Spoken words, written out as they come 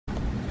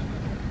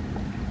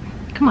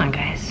Come on,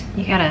 guys.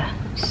 You gotta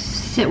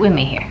sit with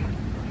me here.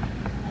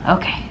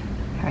 Okay.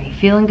 Are you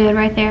feeling good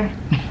right there?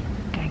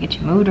 Gotta get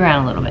you moved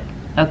around a little bit.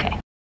 Okay.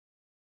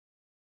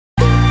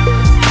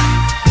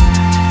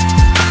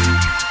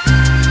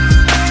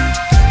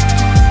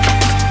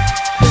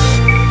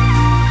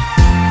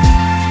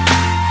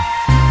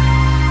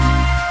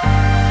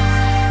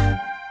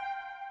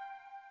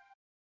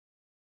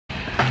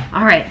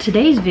 All right,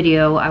 today's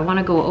video, I want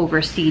to go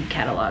over seed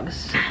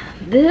catalogs.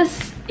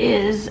 This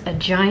is a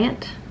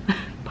giant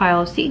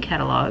pile of seed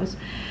catalogs.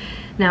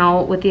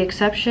 Now, with the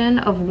exception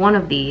of one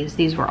of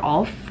these were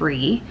all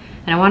free,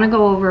 and I want to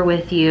go over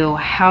with you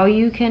how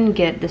you can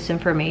get this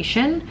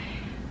information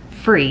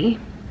free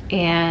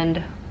and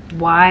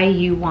why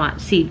you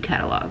want seed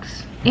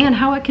catalogs and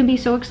how it can be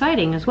so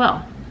exciting as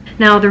well.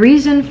 Now, the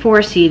reason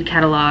for seed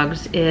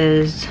catalogs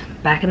is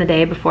back in the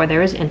day before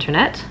there was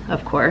internet,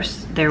 of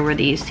course, there were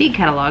these seed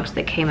catalogs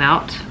that came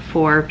out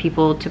for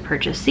people to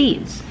purchase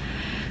seeds.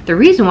 The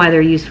reason why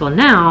they're useful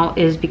now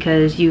is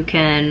because you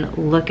can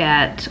look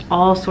at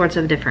all sorts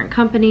of different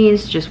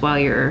companies just while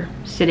you're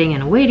sitting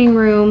in a waiting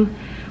room,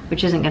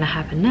 which isn't going to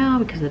happen now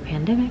because of the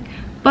pandemic.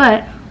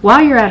 But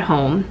while you're at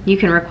home, you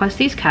can request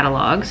these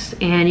catalogs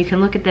and you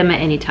can look at them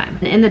at any time.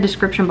 In the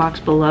description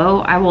box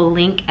below, I will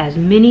link as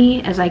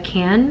many as I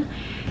can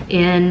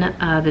in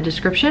the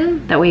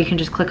description. That way you can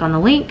just click on the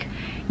link.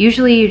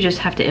 Usually you just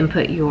have to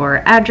input your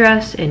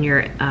address and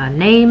your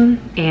name,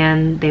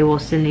 and they will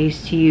send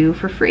these to you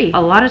for free.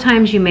 A lot of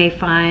times you may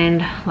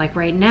find, like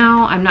right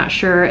now, I'm not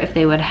sure if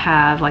they would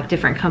have, like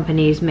different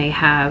companies may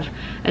have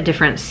a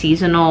different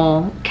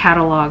seasonal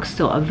catalog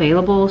still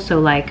available. So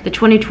like the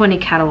 2020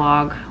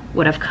 catalog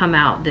would have come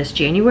out this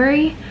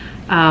January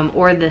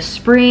or this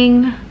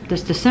spring,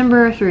 this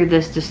December through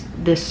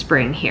this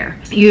spring here.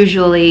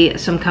 Usually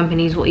some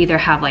companies will either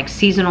have like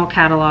seasonal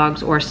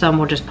catalogs or some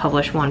will just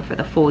publish one for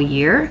the full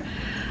year.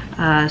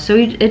 So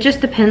it just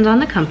depends on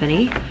the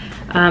company.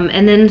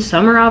 And then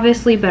some are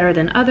obviously better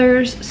than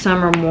others.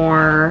 Some are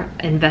more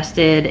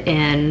invested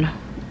in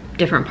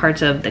different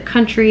parts of the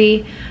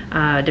country,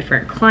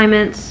 different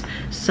climates.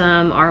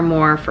 Some are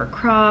more for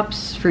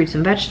crops, fruits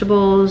and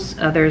vegetables.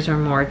 Others are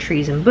more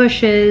trees and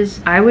bushes.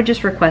 I would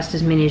just request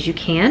as many as you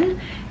can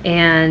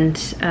and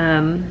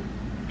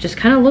just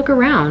kind of look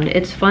around.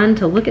 It's fun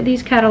to look at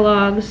these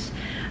catalogs.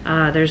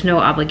 There's no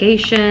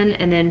obligation.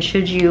 And then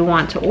should you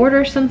want to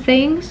order some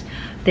things,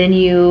 then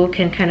you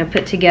can kind of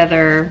put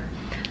together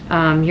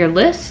your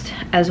list,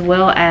 as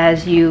well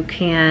as you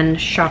can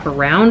shop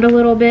around a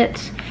little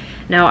bit.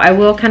 Now, I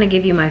will kind of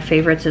give you my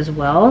favorites as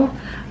well,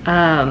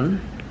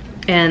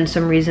 and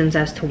some reasons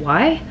as to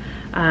why.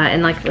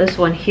 And like this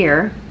one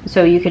here,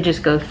 so you could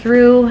just go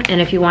through, and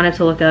if you wanted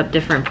to look up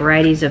different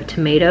varieties of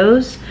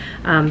tomatoes,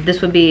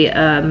 this would be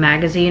a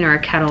magazine or a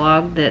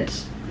catalog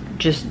that's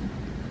just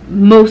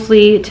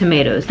mostly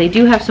tomatoes. They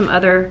do have some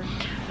other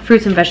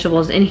fruits and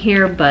vegetables in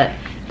here, but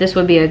this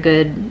would be a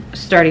good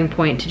starting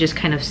point to just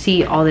kind of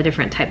see all the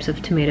different types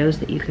of tomatoes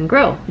that you can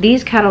grow.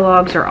 These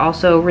catalogs are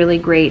also really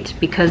great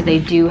because they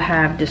do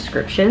have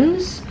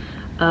descriptions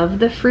of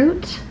the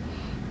fruit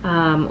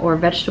or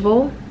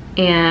vegetable.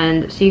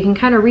 And so you can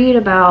kind of read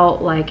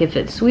about like if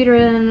it's sweeter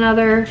than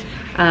another.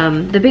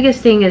 The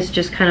biggest thing is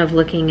just kind of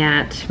looking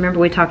at, remember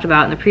we talked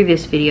about in the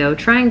previous video,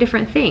 trying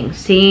different things,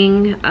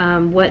 seeing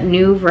what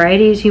new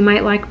varieties you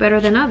might like better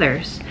than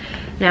others.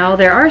 Now,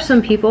 there are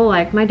some people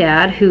like my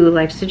dad who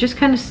likes to just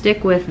kind of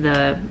stick with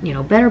the,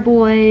 better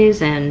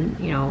boys and,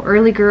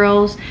 early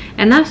girls,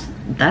 and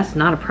that's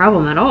not a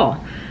problem at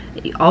all.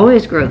 You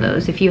always grow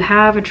those. If you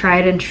have a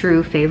tried and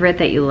true favorite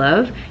that you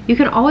love, you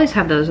can always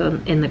have those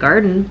in the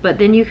garden, but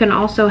then you can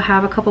also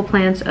have a couple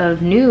plants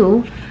of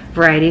new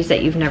varieties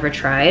that you've never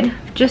tried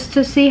just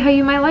to see how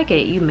you might like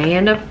it. You may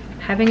end up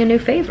having a new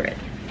favorite.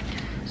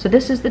 So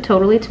this is the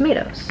Totally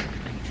Tomatoes.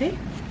 Okay.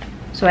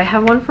 So I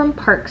have one from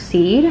Park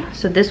Seed.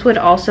 So this would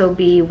also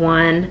be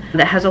one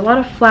that has a lot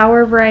of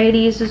flower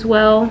varieties as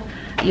well.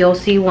 You'll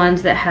see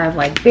ones that have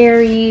like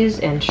berries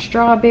and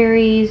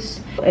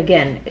strawberries.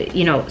 Again,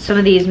 some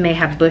of these may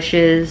have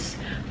bushes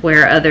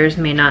where others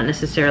may not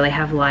necessarily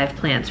have live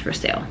plants for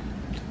sale.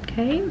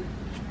 Okay.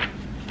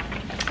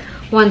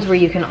 Ones where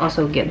you can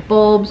also get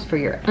bulbs for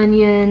your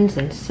onions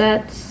and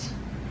sets.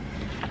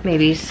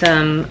 Maybe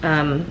some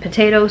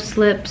potato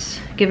slips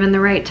given the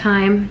right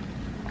time.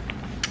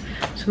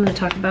 So I'm going to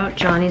talk about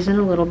Johnny's in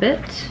a little bit.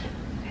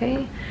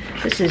 Okay,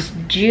 this is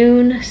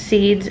June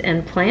Seeds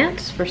and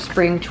Plants for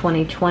spring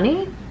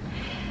 2020.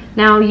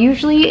 Now,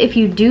 usually if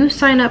you do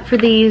sign up for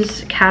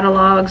these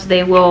catalogs,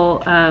 they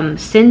will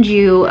send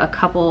you a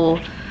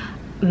couple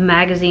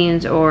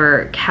magazines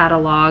or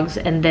catalogs,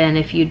 and then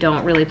if you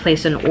don't really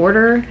place an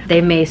order,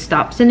 they may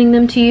stop sending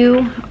them to you.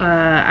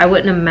 I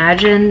wouldn't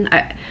imagine,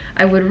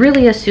 I would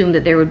really assume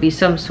that there would be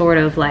some sort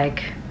of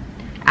like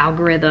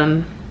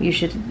algorithm,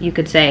 you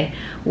could say,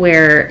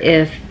 where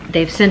if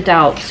they've sent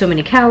out so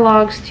many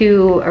catalogs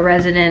to a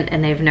resident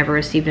and they've never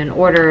received an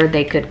order,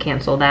 they could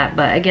cancel that.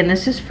 But again,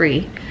 this is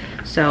free.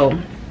 So,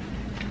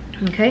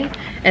 okay.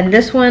 And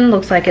this one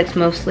looks like it's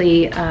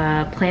mostly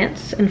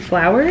plants and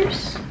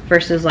flowers.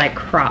 versus like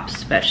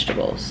crops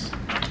vegetables.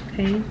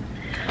 Okay.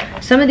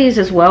 Some of these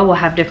as well will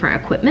have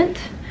different equipment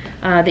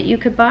that you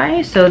could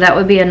buy. So that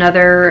would be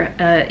another,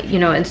 you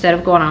know, instead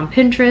of going on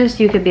Pinterest,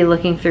 you could be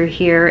looking through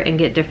here and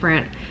get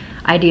different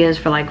ideas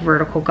for like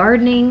vertical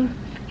gardening.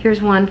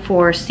 Here's one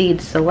for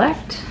Seed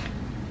Select.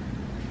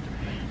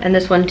 And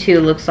this one too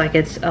looks like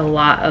it's a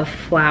lot of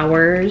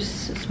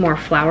flowers. It's more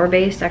flower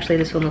based. Actually,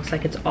 this one looks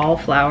like it's all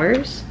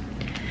flowers.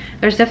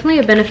 There's definitely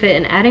a benefit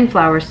in adding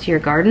flowers to your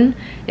garden.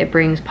 It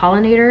brings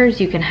pollinators.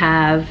 You can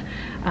have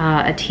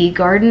a tea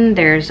garden.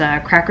 There's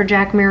Cracker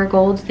Jack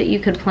marigolds that you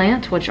could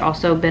plant, which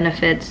also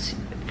benefits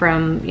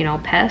from, you know,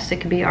 pests.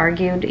 It could be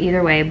argued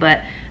either way,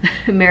 but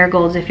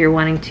marigolds, if you're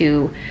wanting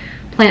to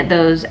plant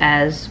those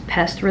as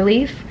pest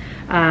relief,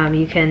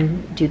 you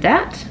can do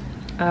that.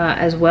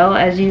 As well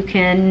as you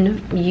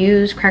can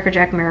use Cracker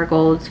Jack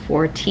marigolds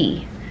for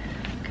tea.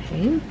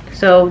 Okay,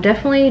 so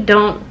definitely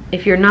don't,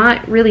 if you're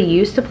not really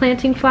used to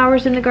planting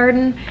flowers in the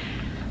garden,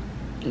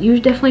 you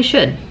definitely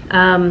should.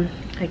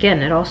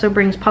 Again, it also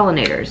brings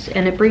pollinators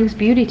and it brings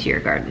beauty to your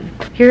garden.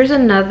 Here's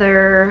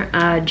another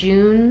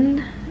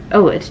June,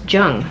 oh, it's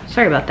Jung.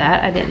 Sorry about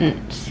that. I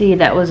didn't see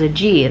that was a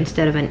G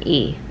instead of an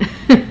E.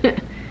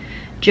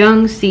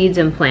 Jung Seeds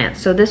and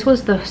Plants. So this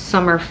was the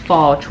summer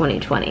fall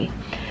 2020.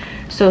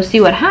 So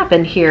see what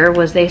happened here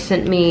was they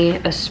sent me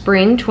a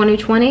spring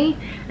 2020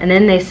 and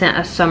then they sent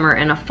a summer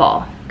and a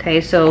fall.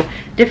 Okay, so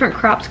different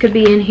crops could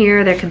be in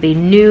here. There could be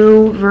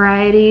new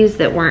varieties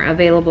that weren't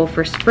available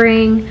for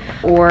spring,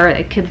 or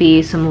it could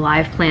be some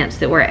live plants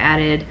that were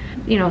added,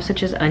 you know,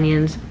 such as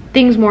onions,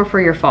 things more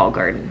for your fall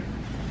garden.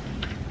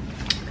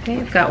 Okay,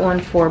 I've got one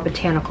for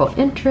botanical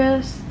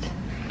interest.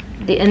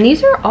 And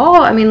these are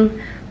all, I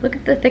mean, look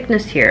at the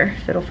thickness here,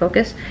 if it'll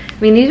focus.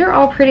 I mean, these are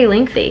all pretty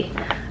lengthy.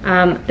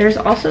 There's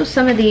also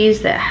some of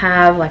these that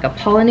have like a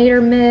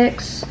pollinator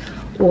mix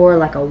or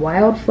like a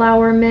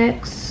wildflower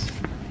mix.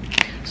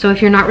 So if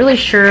you're not really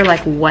sure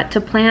like what to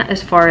plant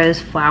as far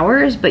as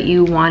flowers, but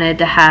you wanted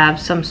to have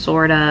some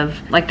sort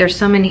of, like there's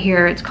some in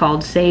here, it's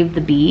called Save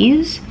the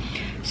Bees.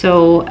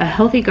 So a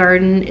healthy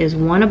garden is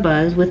one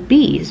abuzz with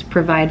bees.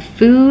 Provide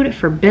food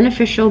for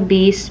beneficial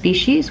bee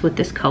species with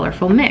this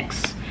colorful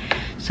mix.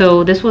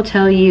 So this will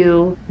tell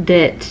you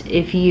that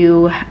if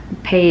you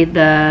pay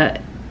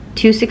the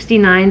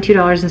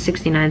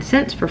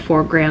 $2.69 for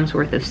 4 grams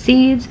worth of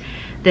seeds,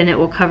 then it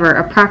will cover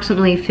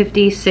approximately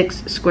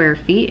 56 square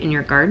feet in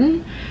your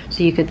garden.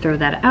 So you could throw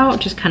that out,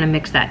 just kind of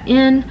mix that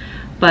in.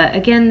 But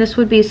again, this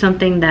would be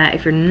something that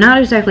if you're not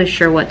exactly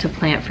sure what to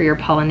plant for your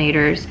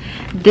pollinators,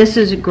 this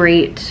is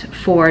great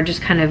for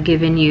just kind of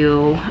giving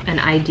you an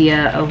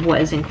idea of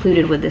what is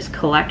included with this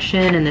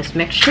collection and this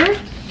mixture.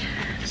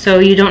 So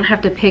you don't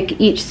have to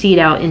pick each seed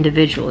out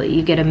individually.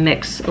 You get a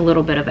mix, a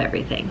little bit of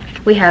everything.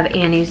 We have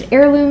Annie's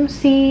Heirloom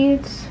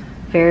Seeds.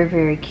 Very,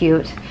 very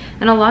cute.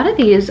 And a lot of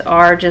these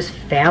are just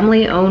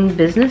family-owned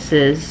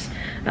businesses.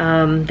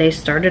 They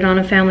started on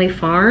a family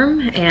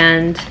farm,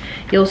 and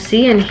you'll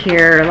see in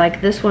here,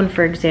 like this one,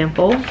 for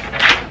example,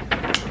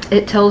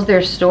 it tells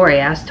their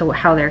story as to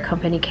how their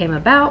company came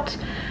about,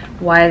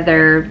 why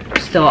they're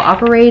still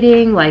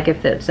operating, like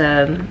if it's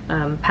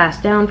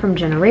passed down from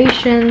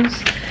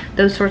generations,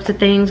 those sorts of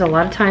things. A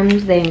lot of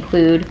times they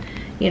include,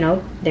 you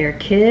know, their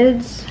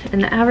kids in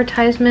the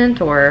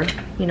advertisement, or,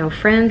 you know,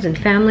 friends and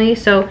family.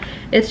 So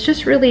it's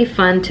just really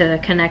fun to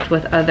connect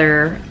with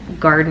other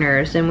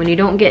gardeners. And when you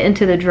don't get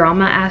into the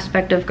drama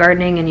aspect of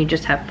gardening and you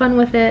just have fun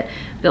with it,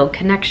 build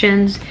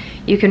connections,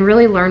 you can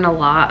really learn a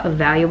lot of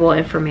valuable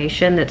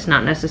information that's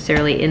not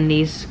necessarily in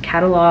these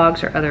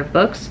catalogs or other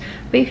books,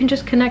 but you can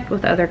just connect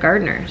with other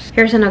gardeners.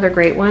 Here's another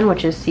great one,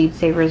 which is Seed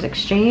Savers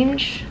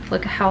Exchange.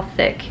 Look at how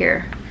thick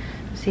here.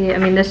 See, I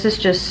mean, this is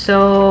just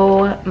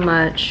so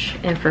much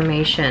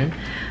information.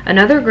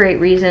 Another great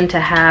reason to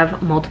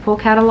have multiple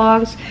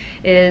catalogs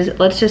is,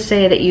 let's just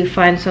say that you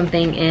find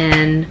something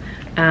in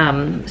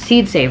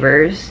Seed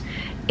Savers,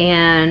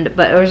 but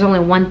there's only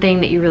one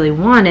thing that you really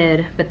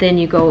wanted, but then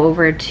you go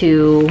over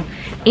to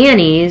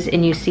Annie's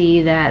and you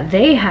see that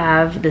they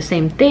have the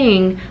same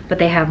thing, but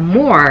they have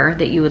more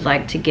that you would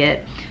like to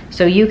get.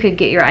 So you could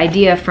get your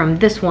idea from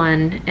this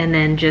one and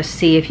then just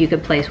see if you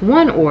could place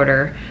one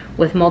order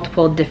with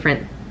multiple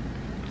different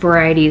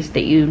varieties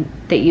that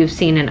you've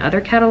seen in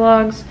other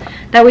catalogs.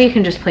 That way you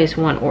can just place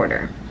one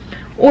order.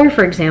 Or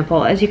for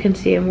example, as you can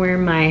see, I'm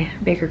wearing my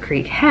Baker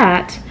Creek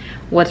hat.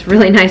 What's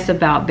really nice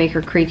about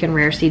Baker Creek and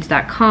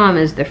rareseeds.com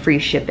is the free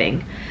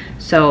shipping.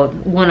 So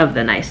one of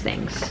the nice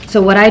things.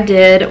 So what I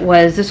did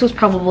was, this was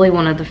probably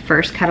one of the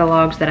first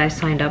catalogs that I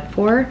signed up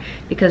for,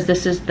 because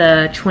this is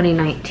the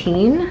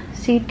 2019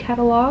 seed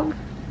catalog,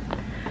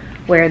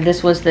 where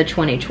this was the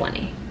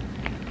 2020.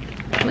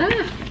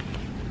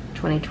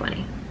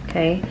 2020.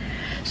 Okay,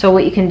 so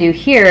what you can do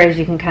here is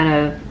you can kind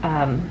of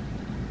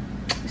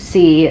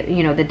see,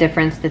 you know, the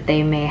difference that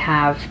they may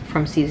have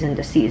from season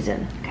to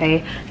season.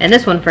 Okay, and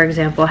this one, for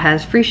example,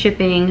 has free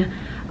shipping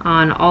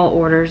on all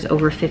orders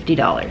over $50.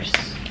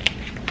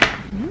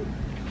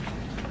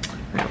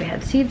 Right, we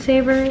had Seed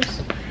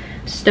Savers.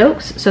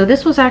 Stokes. So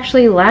this was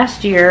actually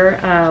last year.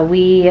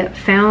 We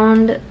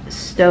found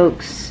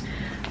Stokes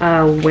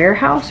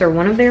warehouse, or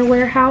one of their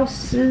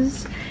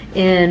warehouses,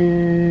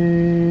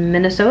 in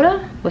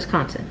Minnesota,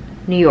 Wisconsin,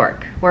 New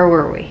York. Where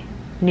were we?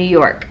 New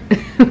York.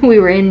 We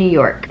were in New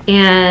York,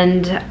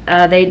 and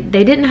they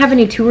didn't have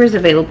any tours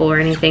available or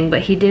anything,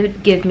 but he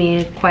did give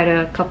me quite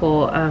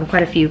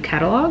a few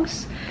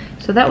catalogs.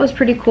 So that was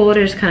pretty cool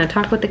to just kind of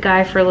talk with the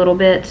guy for a little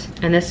bit.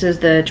 And this is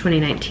the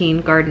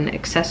 2019 garden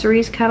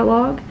accessories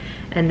catalog,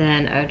 and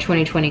then a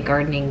 2020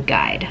 gardening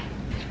guide.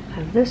 I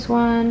have this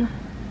one.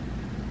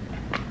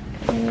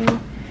 Okay.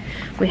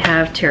 We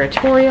have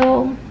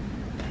Territorial.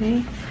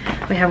 Okay.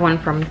 We have one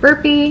from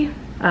Burpee.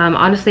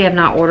 Honestly, I've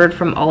not ordered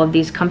from all of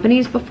these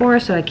companies before,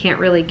 so I can't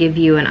really give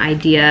you an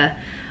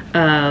idea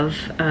of,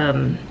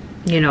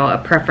 you know, a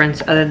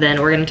preference, other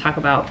than we're going to talk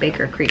about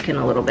Baker Creek in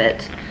a little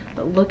bit.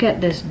 But look at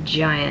this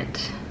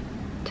giant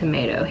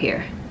tomato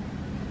here.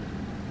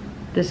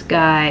 This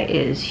guy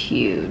is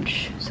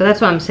huge. So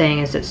that's what I'm saying,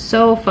 is it's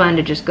so fun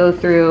to just go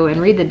through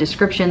and read the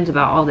descriptions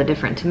about all the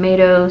different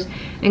tomatoes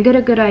and get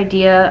a good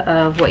idea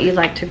of what you'd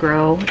like to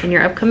grow in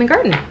your upcoming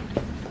garden.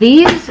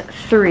 These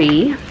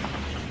three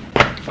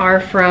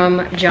are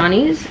from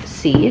Johnny's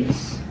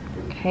Seeds.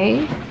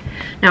 Okay.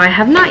 Now, I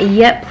have not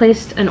yet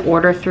placed an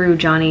order through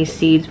Johnny's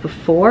Seeds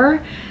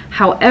before.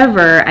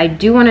 However, I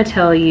do want to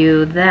tell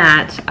you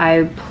that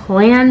I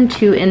plan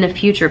to in the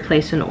future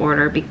place an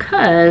order,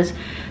 because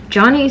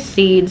Johnny's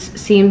Seeds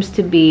seems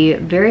to be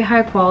very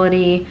high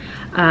quality.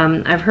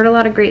 I've heard a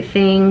lot of great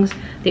things.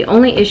 The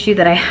only issue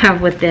that I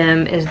have with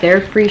them is their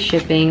free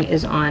shipping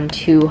is on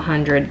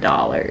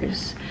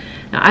 $200.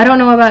 Now, I don't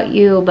know about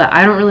you, but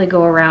I don't really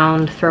go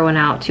around throwing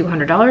out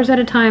 $200 at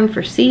a time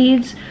for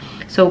seeds.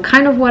 So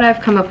kind of what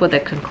I've come up with a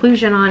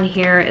conclusion on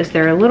here is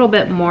they're a little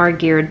bit more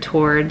geared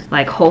towards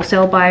like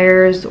wholesale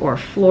buyers or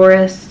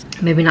florists.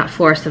 Maybe not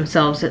florists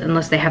themselves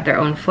unless they have their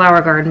own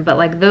flower garden, but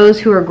like those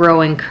who are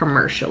growing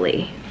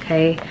commercially,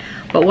 okay?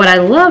 But what I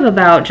love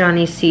about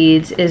Johnny's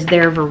Seeds is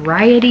their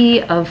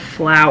variety of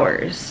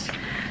flowers.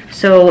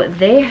 So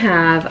they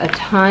have a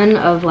ton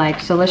of,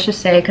 like, so let's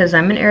just say, because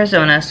I'm in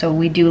Arizona, so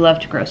we do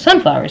love to grow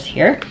sunflowers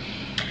here.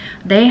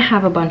 They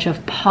have a bunch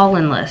of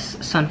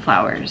pollenless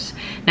sunflowers.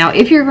 Now,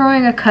 if you're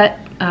growing a cut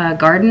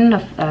garden,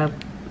 a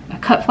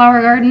cut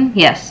flower garden,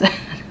 yes.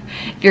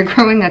 If you're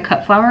growing a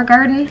cut flower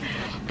garden,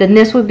 then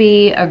this would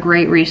be a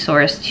great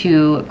resource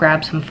to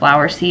grab some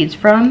flower seeds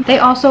from. They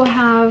also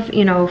have,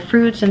 you know,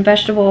 fruits and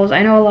vegetables.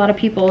 I know a lot of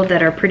people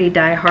that are pretty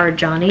die-hard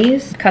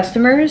Johnny's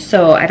customers,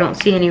 so I don't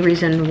see any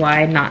reason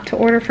why not to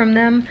order from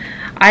them.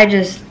 I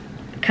just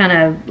kind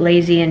of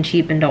lazy and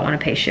cheap and don't want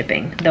to pay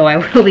shipping, though I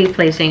will be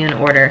placing an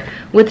order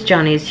with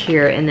Johnny's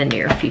here in the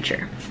near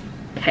future.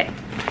 Okay,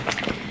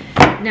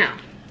 now,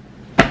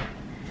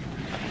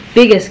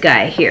 biggest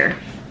guy here.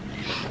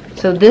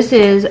 So this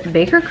is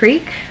Baker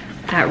Creek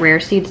at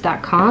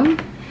rareseeds.com.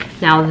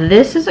 Now,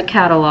 this is a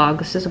catalog,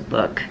 this is a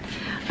book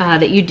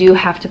that you do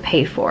have to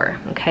pay for,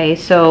 okay?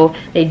 So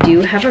they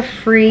do have a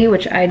free,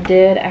 which I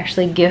did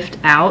actually gift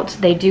out,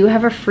 they do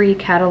have a free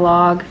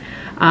catalog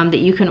that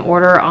you can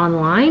order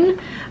online,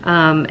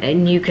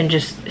 and you can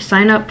just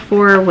sign up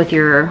for with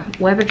your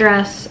web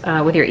address,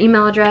 with your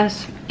email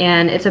address,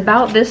 and it's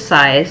about this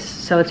size,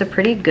 so it's a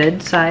pretty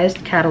good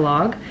sized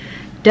catalog.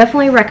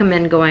 Definitely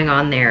recommend going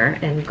on there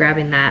and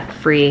grabbing that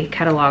free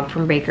catalog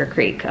from Baker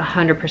Creek,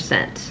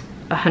 100%,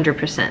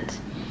 100%.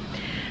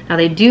 Now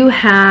they do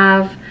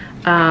have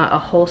a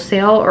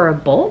wholesale or a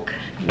bulk,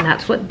 and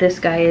that's what this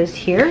guy is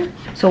here.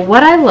 So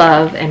what I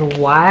love and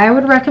why I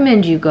would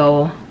recommend you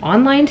go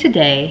online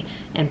today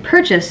and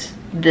purchase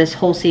this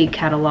whole seed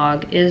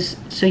catalog is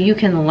so you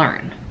can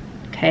learn,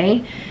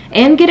 okay?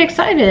 And get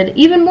excited,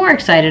 even more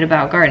excited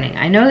about gardening.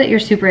 I know that you're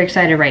super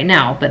excited right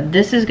now, but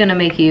this is gonna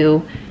make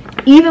you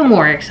even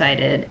more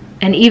excited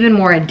and even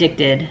more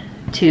addicted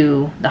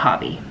to the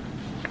hobby.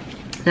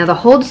 Now the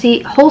whole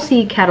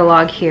seed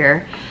catalog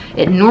here,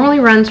 it normally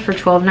runs for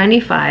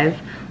 $12.95.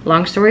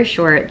 Long story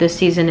short, this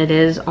season it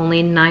is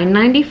only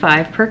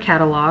 $9.95 per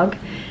catalog,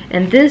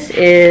 and this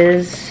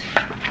is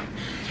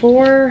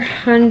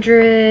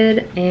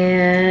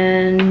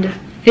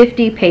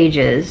 450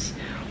 pages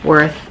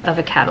worth of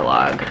a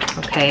catalog,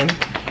 okay?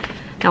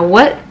 Now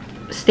what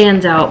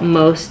stands out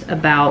most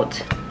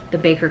about the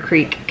Baker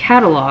Creek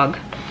catalog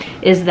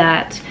is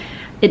that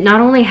it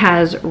not only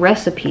has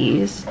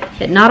recipes,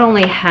 it not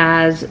only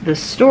has the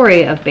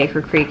story of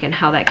Baker Creek and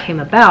how that came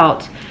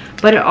about,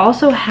 but it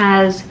also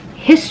has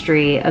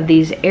history of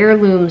these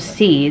heirloom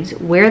seeds,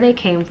 where they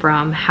came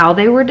from, how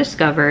they were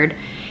discovered,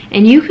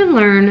 and you can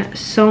learn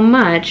so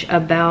much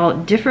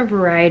about different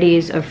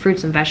varieties of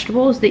fruits and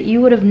vegetables that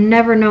you would have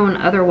never known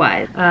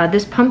otherwise.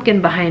 This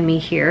pumpkin behind me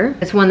here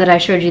is one that I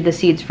showed you the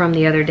seeds from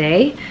the other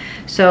day.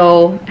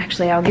 So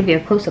actually, I'll give you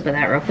a close-up of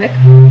that real quick.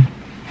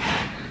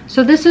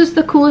 So this is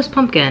the coolest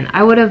pumpkin.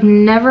 I would have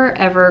never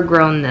ever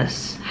grown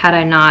this had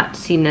I not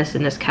seen this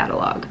in this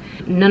catalog.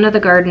 None of the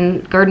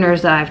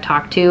gardeners that I've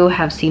talked to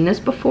have seen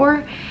this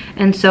before.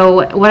 And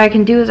so what I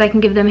can do is I can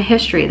give them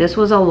history. This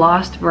was a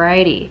lost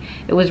variety.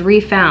 It was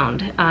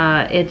refound.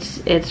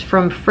 It's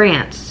from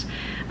France.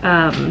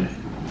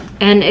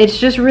 And it's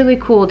just really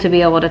cool to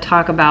be able to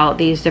talk about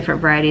these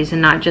different varieties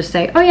and not just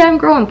say, oh yeah, I'm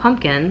growing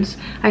pumpkins.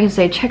 I can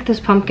say, check this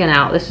pumpkin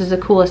out. This is the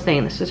coolest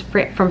thing. This is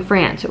from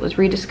France. It was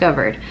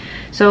rediscovered.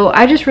 So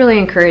I just really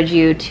encourage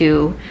you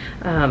to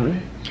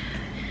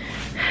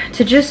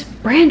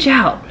just branch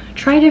out.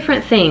 Try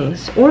different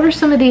things. Order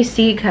some of these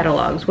seed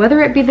catalogs,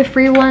 whether it be the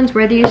free ones,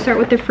 whether you start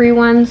with the free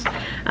ones,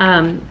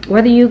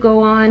 whether you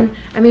go on,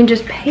 I mean,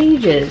 just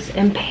pages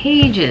and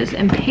pages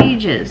and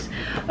pages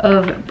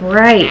of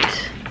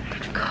bright,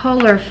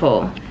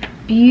 colorful,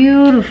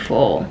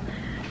 beautiful.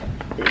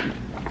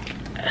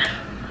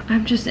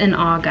 I'm just in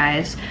awe,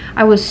 guys.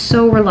 I was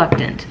so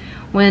reluctant.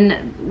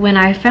 When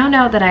I found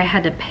out that I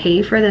had to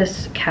pay for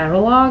this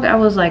catalog, I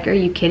was like, are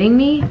you kidding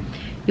me?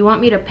 You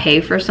want me to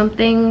pay for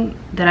something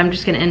that I'm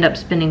just gonna end up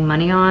spending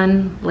money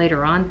on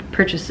later on to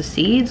purchase the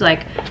seeds?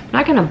 Like, I'm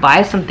not gonna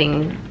buy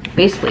something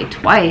basically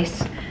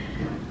twice.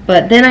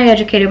 But then I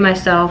educated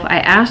myself, I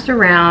asked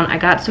around, I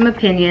got some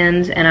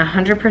opinions, and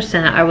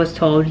 100% I was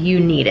told, you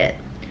need it.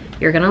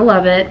 You're gonna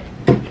love it.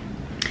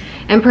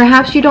 And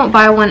perhaps you don't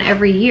buy one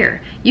every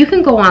year. You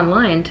can go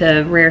online to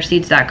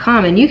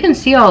rareseeds.com and you can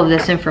see all of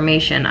this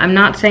information. I'm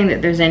not saying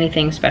that there's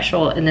anything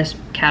special in this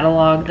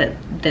catalog that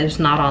there's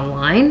not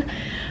online.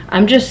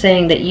 I'm just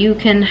saying that you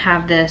can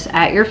have this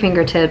at your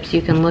fingertips.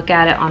 You can look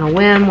at it on a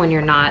whim when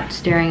you're not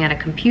staring at a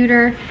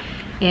computer.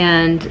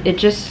 And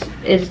it's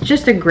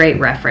just a great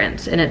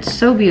reference. And it's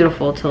so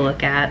beautiful to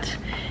look at.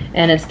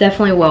 And it's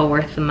definitely well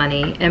worth the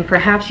money. And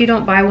perhaps you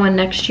don't buy one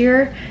next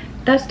year.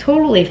 That's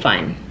totally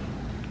fine.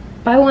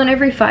 Buy one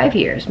every 5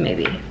 years,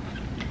 maybe.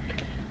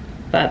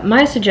 But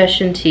my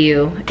suggestion to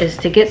you is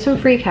to get some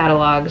free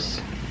catalogs,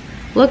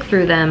 look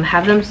through them,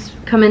 have them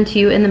come into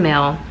you in the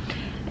mail,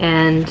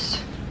 and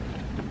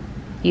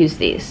use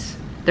these.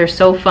 They're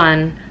so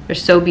fun, they're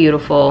so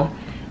beautiful,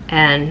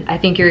 and I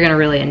think you're gonna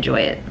really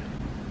enjoy it.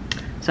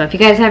 So if you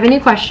guys have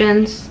any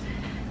questions,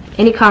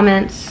 any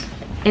comments,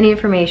 any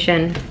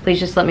information,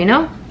 please just let me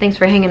know. Thanks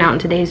for hanging out in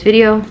today's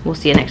video. We'll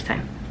see you next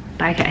time.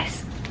 Bye, guys.